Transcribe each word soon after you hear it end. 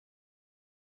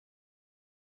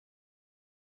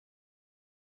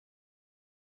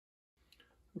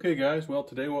Okay guys, well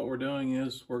today what we're doing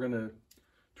is we're going to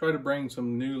try to bring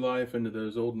some new life into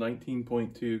those old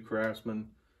 19.2 Craftsman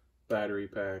battery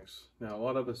packs. Now a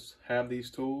lot of us have these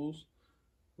tools.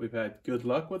 We've had good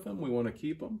luck with them. We want to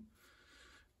keep them.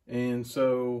 And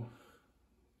so,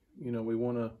 we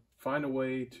want to find a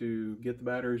way to get the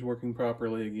batteries working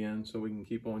properly again so we can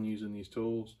keep on using these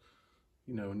tools.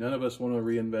 None of us want to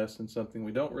reinvest in something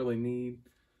we don't really need.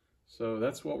 So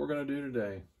that's what we're going to do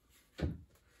today.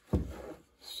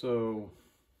 So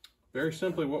very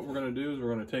simply what we're going to do is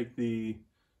we're going to take the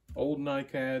old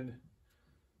NiCad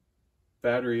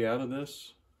battery out of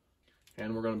this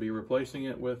and we're going to be replacing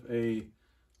it with a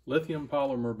lithium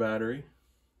polymer battery.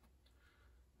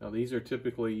 Now these are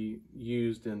typically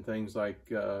used in things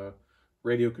like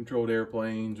radio controlled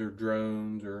airplanes or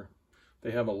drones, or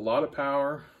they have a lot of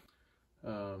power.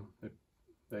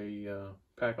 They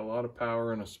pack a lot of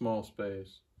power in a small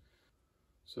space.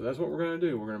 So that's what we're going to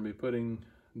do. We're going to be putting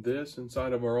this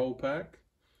inside of our old pack,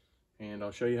 and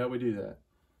I'll show you how we do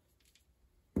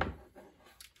that.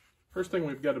 First thing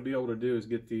we've got to be able to do is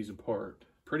get these apart.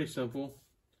 Pretty simple.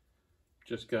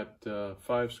 Just got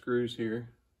 5 screws here.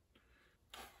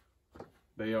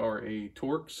 They are a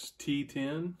Torx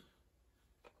T10,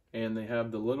 and they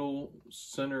have the little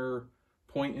center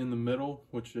point in the middle,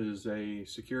 which is a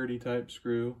security type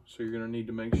screw. So you're going to need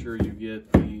to make sure you get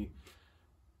the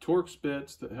Torx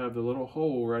bits that have the little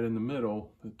hole right in the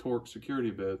middle, the Torx security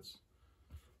bits,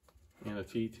 and a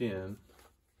T10.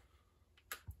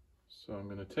 So I'm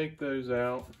going to take those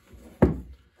out,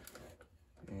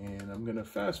 and I'm going to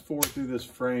fast forward through this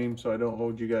frame so I don't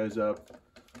hold you guys up.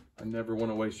 I never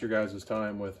want to waste your guys'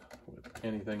 time with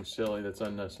anything silly that's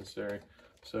unnecessary.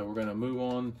 So we're going to move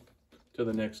on to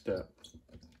the next step.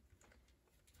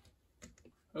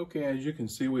 Okay, as you can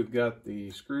see, we've got the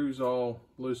screws all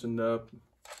loosened up,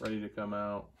 ready to come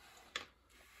out.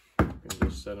 You can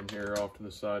just set them here off to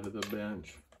the side of the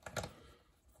bench.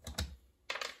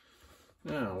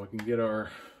 Now we can get our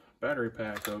battery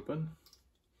pack open.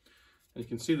 And you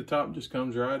can see the top just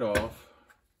comes right off.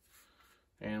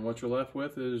 And what you're left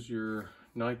with is your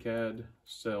NiCad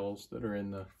cells that are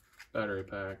in the battery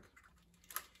pack.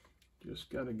 Just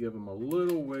got to give them a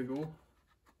little wiggle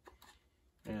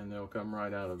and they'll come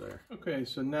right out of there. Okay,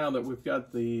 so now that we've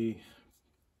got the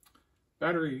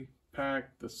battery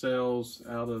pack, the cells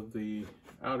out of the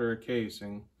outer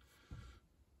casing,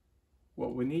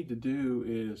 what we need to do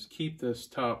is keep this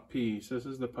top piece. This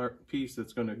is the piece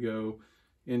that's going to go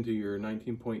into your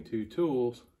 19.2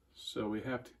 tools, so we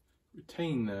have to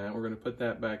retain that. We're going to put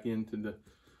that back into the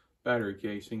battery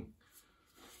casing.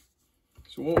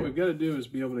 So what we've got to do is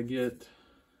be able to get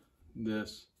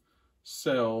this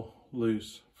cell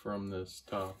loose from this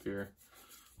top here.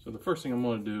 So the first thing I'm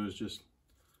going to do is just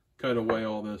cut away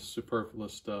all this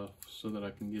superfluous stuff so that I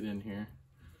can get in here.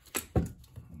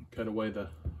 Cut away the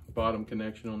bottom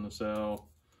connection on the cell,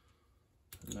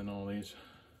 and then all these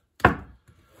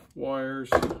wires.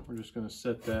 We're just going to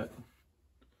set that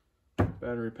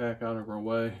battery pack out of our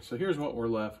way. So here's what we're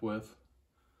left with.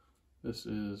 This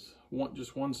is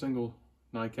just one single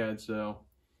NiCad cell,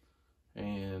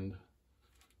 and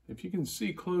if you can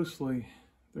see closely,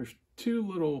 there's 2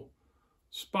 little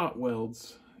spot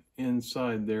welds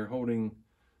inside there holding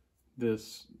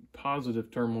this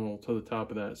positive terminal to the top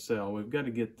of that cell. We've got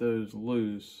to get those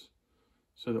loose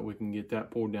so that we can get that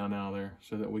pulled down out of there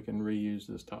so that we can reuse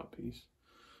this top piece.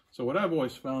 So what I've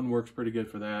always found works pretty good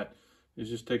for that is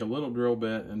just take a little drill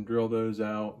bit and drill those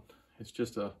out. It's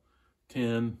just a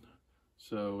 10,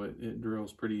 so it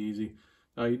drills pretty easy.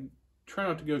 Now you try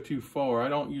not to go too far. I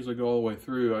don't usually go all the way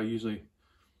through. I usually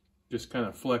just kind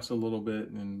of flex a little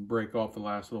bit and break off the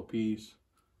last little piece,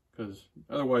 because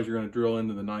otherwise you're going to drill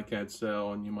into the NiCad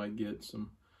cell and you might get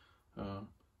some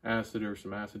acid or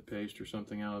some acid paste or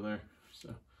something out of there. So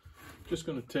I'm just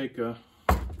going to take a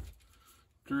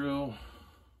drill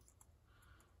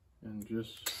and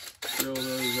just drill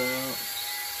those out.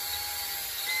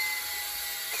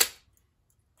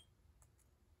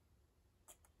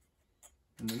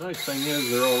 And the nice thing is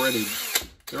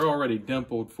they're already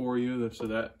dimpled for you, so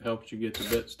that helps you get the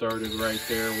bit started right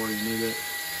there where you need it.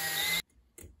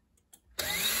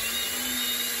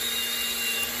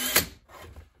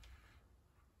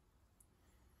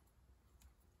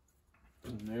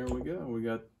 And there we go. We've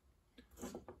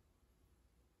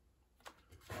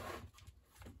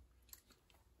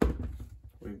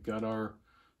got our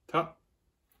top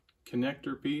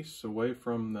connector piece away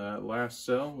from the last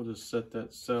cell. We'll just set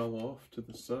that cell off to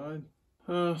the side.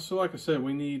 So like I said,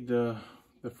 we need the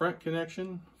front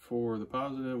connection for the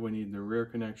positive. We need the rear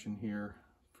connection here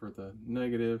for the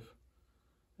negative.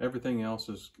 Everything else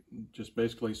is just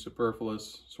basically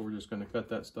superfluous, so we're just going to cut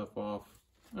that stuff off.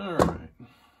 All right.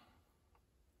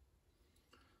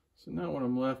 So now what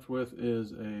I'm left with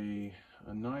is a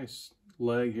nice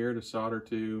leg here to solder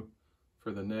to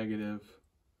for the negative,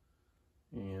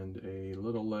 and a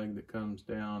little leg that comes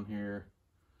down here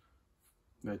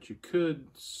that you could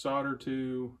solder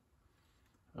to.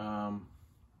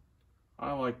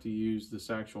 I like to use this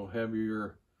actual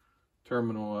heavier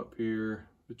terminal up here,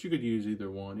 but you could use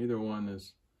either one. Either one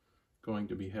is going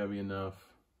to be heavy enough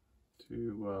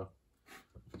to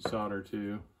solder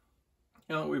to.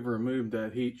 Now that we've removed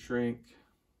that heat shrink,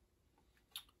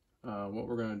 what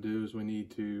we're going to do is we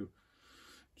need to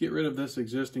get rid of this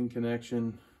existing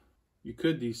connection. You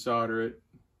could desolder it.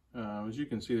 As you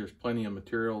can see, there's plenty of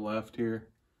material left here.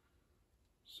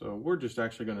 So we're just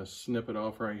actually going to snip it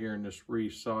off right here and just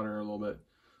re-solder a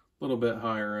little bit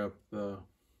higher up the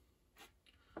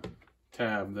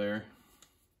tab there,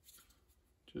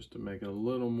 just to make it a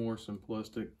little more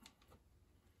simplistic.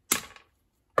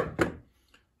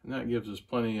 And that gives us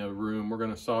plenty of room. We're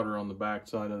going to solder on the back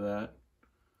side of that.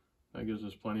 That gives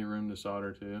us plenty of room to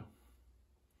solder to.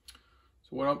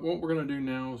 So what we're going to do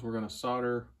now is we're going to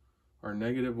solder our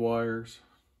negative wire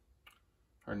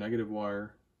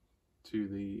to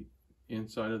the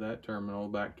inside of that terminal,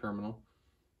 back terminal,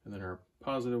 and then our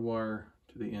positive wire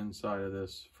to the inside of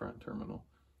this front terminal.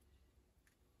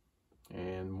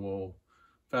 And we'll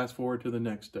fast forward to the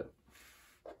next step.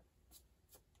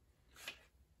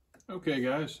 Okay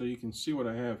guys, so you can see what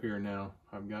I have here now.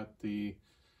 I've got the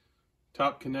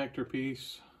top connector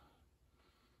piece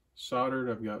soldered.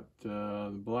 I've got the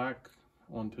black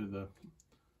onto the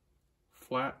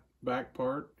flat back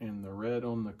part and the red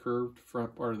on the curved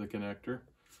front part of the connector.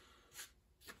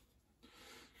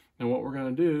 Now what we're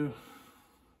going to do,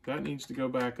 that needs to go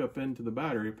back up into the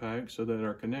battery pack so that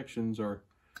our connections are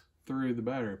through the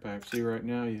battery pack. See, right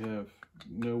now you have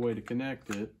no way to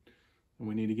connect it, and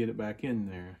we need to get it back in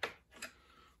there.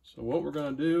 So what we're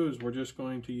going to do is we're just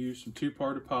going to use some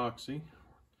 2-part epoxy.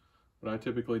 What I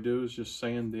typically do is just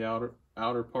sand the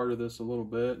outer part of this a little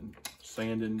bit, and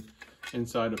sand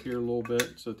inside up here a little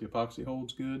bit so that the epoxy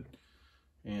holds good.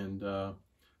 And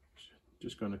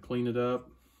just going to clean it up.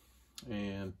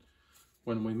 And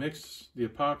when we mix the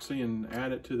epoxy and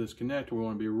add it to this connector, we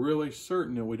want to be really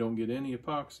certain that we don't get any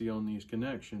epoxy on these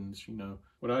connections. You know,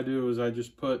 what I do is I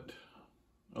just put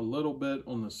a little bit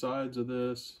on the sides of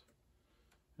this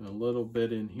and a little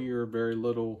bit in here, very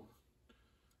little,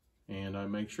 and I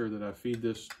make sure that I feed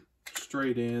this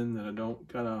straight in, that I don't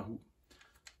kind of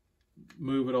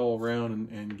move it all around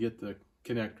and get the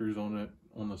connectors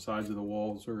on the sides of the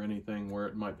walls or anything where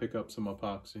it might pick up some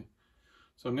epoxy.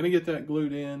 So I'm going to get that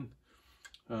glued in.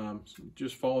 So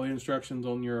just follow the instructions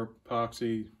on your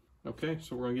epoxy. Okay,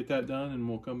 so we're going to get that done and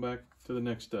we'll come back to the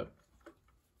next step.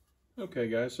 Okay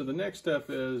guys, so the next step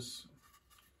is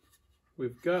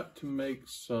we've got to make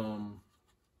some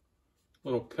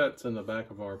little cuts in the back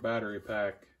of our battery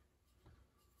pack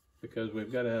because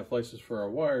we've got to have places for our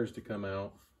wires to come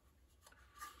out.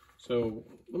 So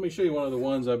let me show you one of the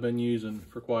ones I've been using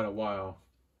for quite a while.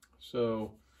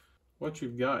 So what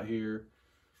you've got here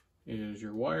is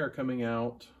your wire coming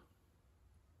out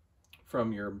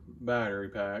from your battery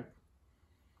pack.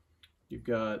 You've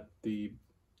got the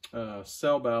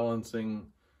cell balancing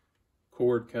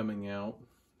cord coming out.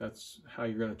 That's how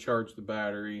you're going to charge the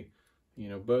battery. You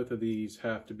know, both of these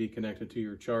have to be connected to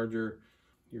your charger.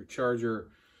 Your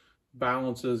charger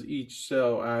balances each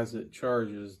cell as it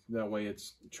charges. That way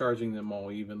it's charging them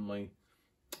all evenly.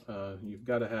 You've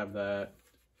got to have that.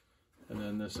 And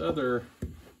then this other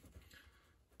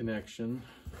connection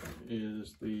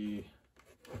is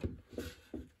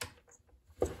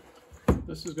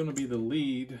this is going to be the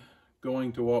lead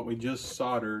going to what we just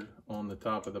soldered on the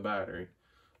top of the battery.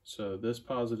 So this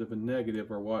positive and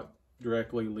negative are what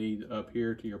directly lead up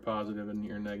here to your positive and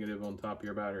your negative on top of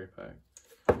your battery pack.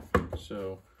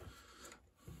 So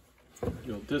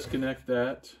you'll disconnect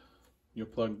that. You'll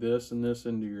plug this and this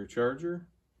into your charger.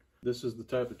 This is the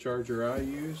type of charger I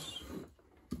use.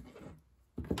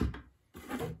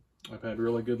 I've had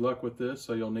really good luck with this,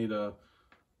 so you'll need a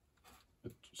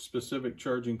specific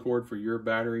charging cord for your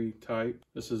battery type.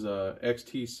 This is a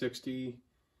XT60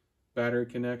 battery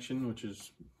connection, which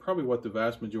is probably what the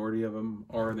vast majority of them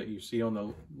are that you see on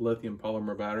the lithium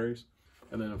polymer batteries.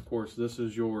 And then of course this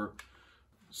is your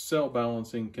cell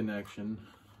balancing connection.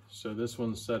 So this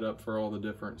one's set up for all the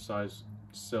different size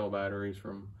cell batteries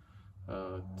from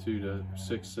 2 to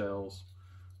 6 cells.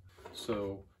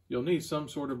 So you'll need some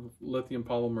sort of lithium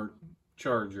polymer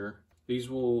charger. These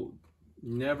will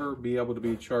never be able to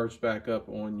be charged back up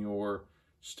on your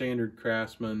standard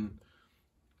Craftsman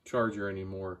charger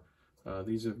anymore.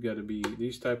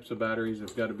 These types of batteries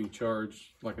have got to be charged,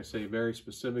 like I say, very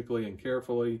specifically and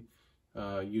carefully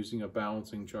using a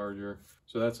balancing charger.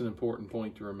 So that's an important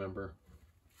point to remember.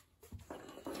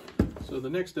 So the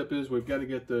next step is we've got to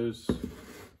get those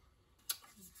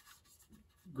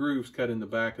grooves cut in the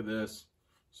back of this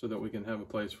so that we can have a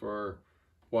place for our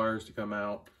wires to come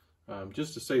out.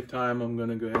 Just to save time, I'm going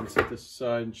to go ahead and set this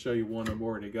aside and show you one I've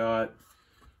already got.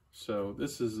 So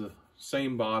this is the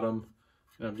same bottom,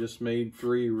 and I've just made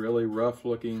 3 really rough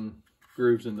looking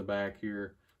grooves in the back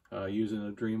here using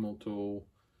a Dremel tool.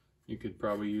 You could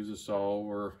probably use a saw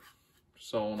or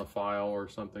saw on a file or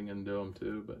something and do them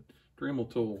too, but Dremel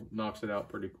tool knocks it out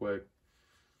pretty quick.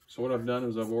 So what I've done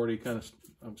is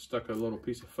I've stuck a little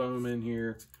piece of foam in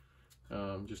here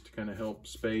just to kind of help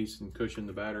space and cushion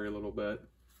the battery a little bit.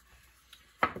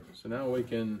 So now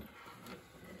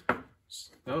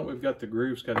that we've got the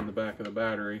grooves cut in the back of the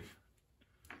battery,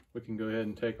 we can go ahead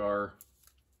and take our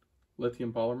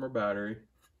lithium polymer battery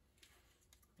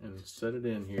and set it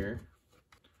in here.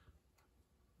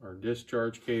 Our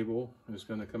discharge cable is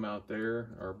going to come out there.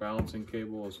 Our balancing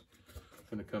cable is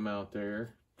going to come out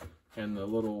there. And the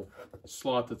little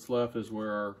slot that's left is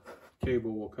where our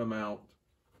cable will come out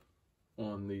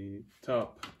on the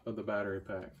top of the battery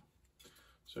pack.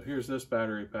 So here's this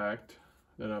battery pack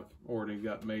that I've already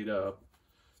got made up.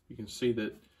 You can see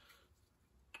that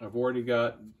I've already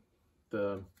got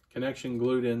the connection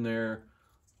glued in there.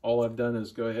 All I've done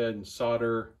is go ahead and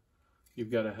solder.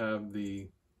 You've got to have the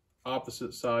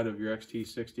opposite side of your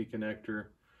XT60 connector.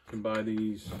 You can buy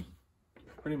these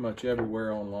pretty much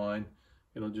everywhere online.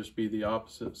 It'll just be the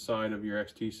opposite side of your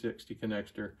XT60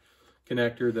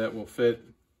 connector that will fit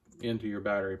into your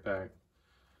battery pack.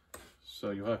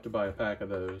 So you'll have to buy a pack of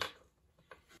those.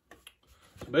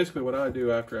 So basically what I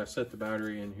do after I set the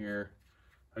battery in here,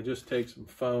 I just take some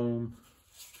foam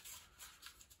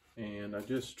and I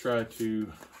just try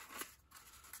to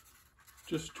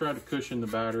cushion the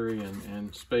battery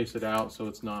and space it out so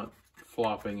it's not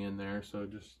flopping in there. So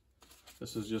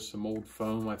this is just some old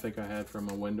foam I think I had from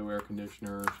a window air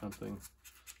conditioner or something.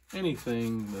 Any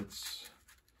kind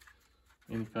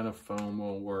of foam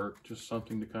will work, just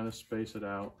something to kind of space it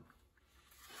out.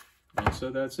 And so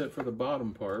that's it for the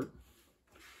bottom part.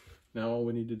 Now all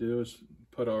we need to do is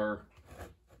put our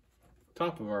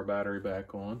top of our battery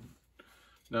back on.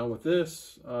 Now with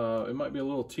this, it might be a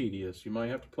little tedious. You might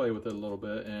have to play with it a little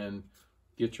bit and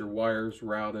get your wires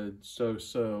routed so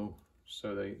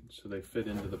they fit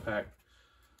into the pack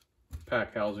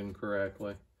housing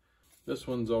correctly. This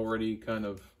one's already kind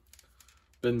of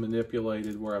been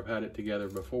manipulated where I've had it together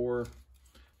before.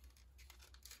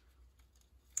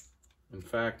 In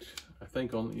fact, I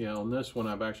think on this one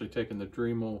I've actually taken the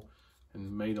Dremel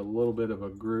and made a little bit of a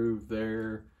groove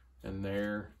there and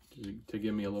there to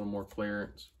give me a little more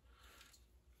clearance.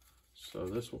 So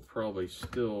this will probably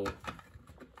still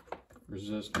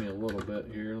resist me a little bit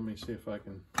here. Let me see if I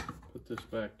can put this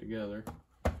back together.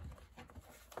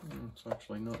 It's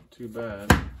actually not too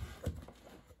bad.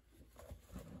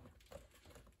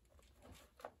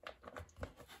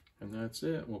 And that's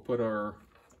it. We'll put our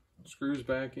screws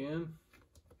back in,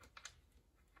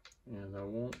 and I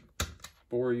won't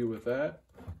bore you with that.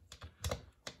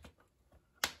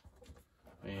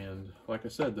 And like I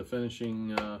said, the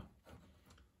finishing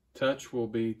touch will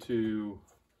be to,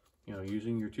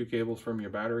 using your 2 cables from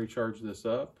your battery, charge this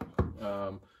up.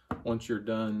 Once you're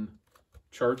done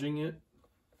charging it,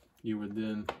 you would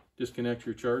then disconnect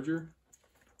your charger,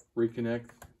 reconnect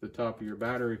the top of your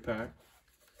battery pack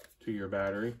to your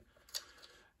battery.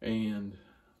 And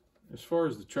as far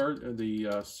as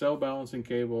the cell balancing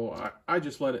cable, I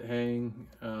just let it hang.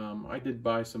 I did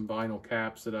buy some vinyl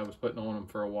caps that I was putting on them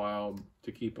for a while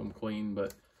to keep them clean,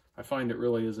 but I find it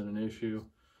really isn't an issue.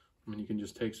 I mean, you can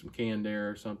just take some canned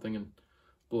air or something and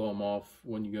blow them off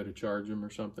when you go to charge them or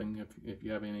something if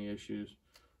you have any issues.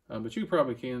 But you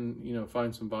probably can,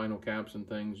 find some vinyl caps and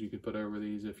things you could put over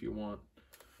these if you want.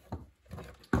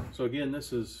 So again,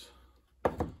 this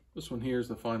one here is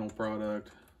the final product.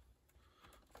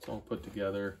 It's all put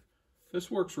together. This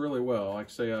works really well. Like I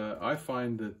say, I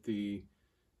find that the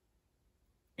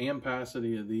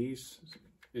ampacity of these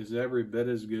is every bit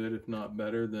as good, if not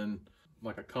better, than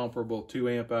like a comparable 2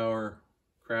 amp hour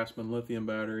Craftsman lithium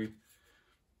battery.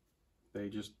 They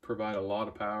just provide a lot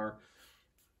of power.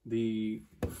 The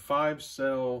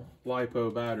 5-cell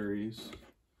LiPo batteries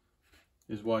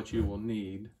is what you will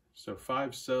need. So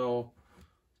 5-cell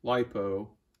LiPo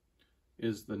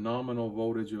is the nominal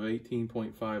voltage of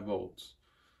 18.5 volts.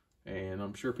 And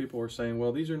I'm sure people are saying,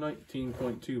 well, these are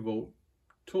 19.2 volt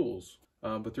tools.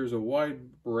 But there's a wide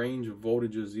range of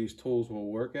voltages these tools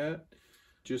will work at.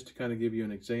 Just to kind of give you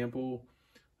an example,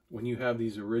 when you have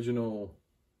these original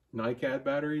NiCad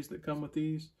batteries that come with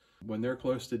these, when they're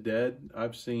close to dead,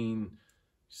 I've seen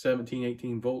 17,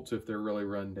 18 volts if they're really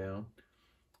run down.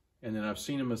 And then I've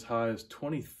seen them as high as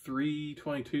 23,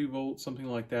 22 volts, something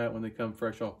like that when they come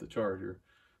fresh off the charger.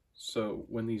 So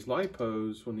when these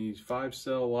LiPos, when these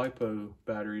 5-cell LiPo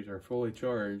batteries are fully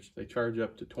charged, they charge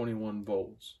up to 21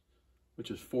 volts,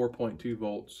 which is 4.2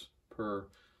 volts per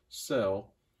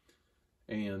cell.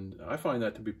 And I find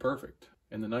that to be perfect.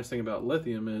 And the nice thing about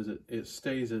lithium is it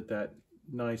stays at that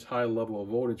nice high level of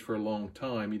voltage for a long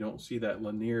time. You don't see that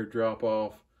linear drop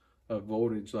off of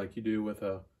voltage like you do with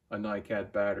a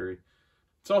NiCad battery.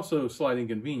 It's also a slight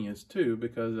inconvenience too,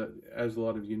 because as a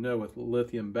lot of you know, with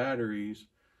lithium batteries,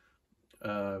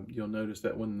 you'll notice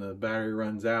that when the battery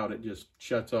runs out, it just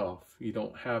shuts off. You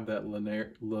don't have that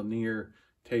linear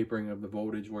tapering of the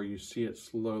voltage where you see it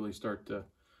slowly start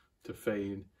to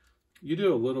fade. You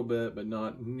do a little bit, but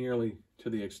not nearly to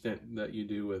the extent that you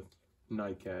do with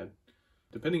NiCad.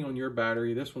 Depending on your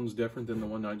battery, this one's different than the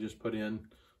one I just put in,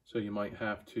 so you might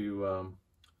have to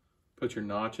put your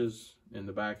notches in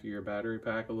the back of your battery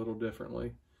pack a little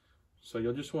differently. So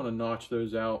you'll just want to notch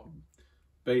those out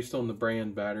based on the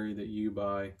brand battery that you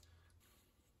buy.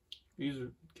 These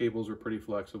cables are pretty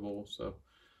flexible, so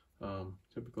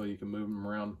typically you can move them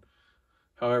around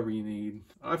however you need.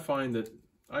 I find that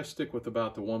I stick with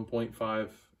about the 1.5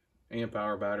 amp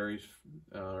hour batteries,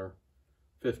 or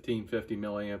 1550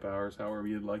 milliamp hours, however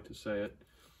you'd like to say it.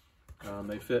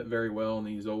 They fit very well in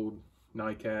these old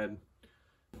NiCad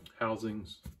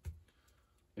housings.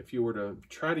 If you were to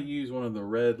try to use one of the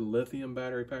red lithium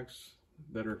battery packs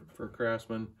that are for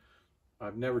Craftsman,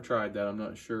 I've never tried that. I'm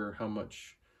not sure how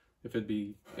much, if it'd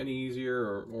be any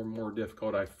easier or more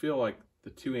difficult. I feel like the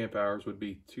 2 amp hours would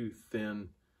be too thin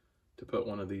to put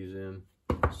one of these in.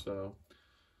 So,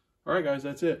 all right guys,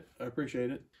 that's it. I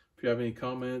appreciate it. If you have any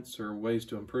comments or ways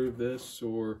to improve this,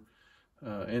 or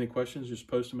any questions, just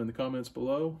post them in the comments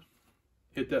below.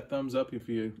 Hit that thumbs up if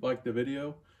you liked the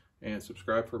video, and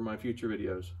subscribe for my future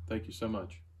videos. Thank you so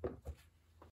much.